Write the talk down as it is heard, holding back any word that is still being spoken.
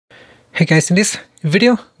Hey guys, in this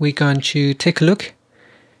video we're going to take a look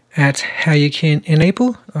at how you can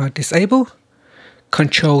enable or disable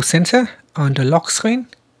control center on the lock screen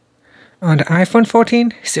on the iPhone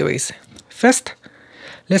 14 series. First,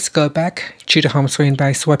 let's go back to the home screen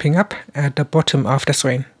by swiping up at the bottom of the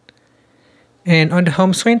screen. And on the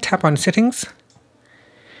home screen, tap on Settings.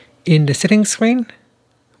 In the Settings screen,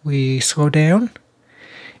 we scroll down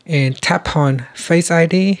and tap on Face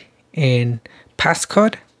ID and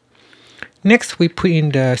Passcode. Next, we put in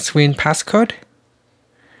the screen passcode.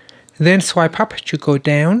 Then swipe up to go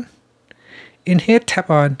down. In here, tap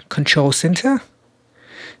on Control Center.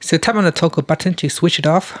 So tap on the toggle button to switch it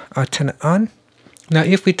off or turn it on. Now,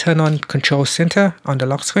 if we turn on Control Center on the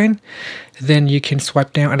lock screen, then you can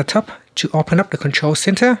swipe down at the top to open up the Control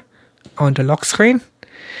Center on the lock screen.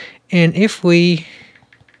 And if we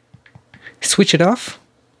switch it off,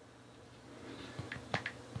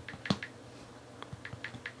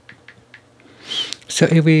 so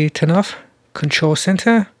if we turn off Control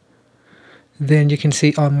Center, then you can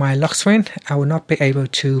see on my lock screen, I will not be able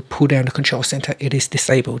to pull down the Control Center. It is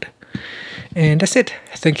disabled. And that's it.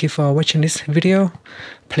 Thank you for watching this video.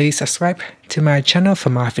 Please subscribe to my channel for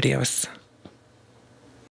more videos.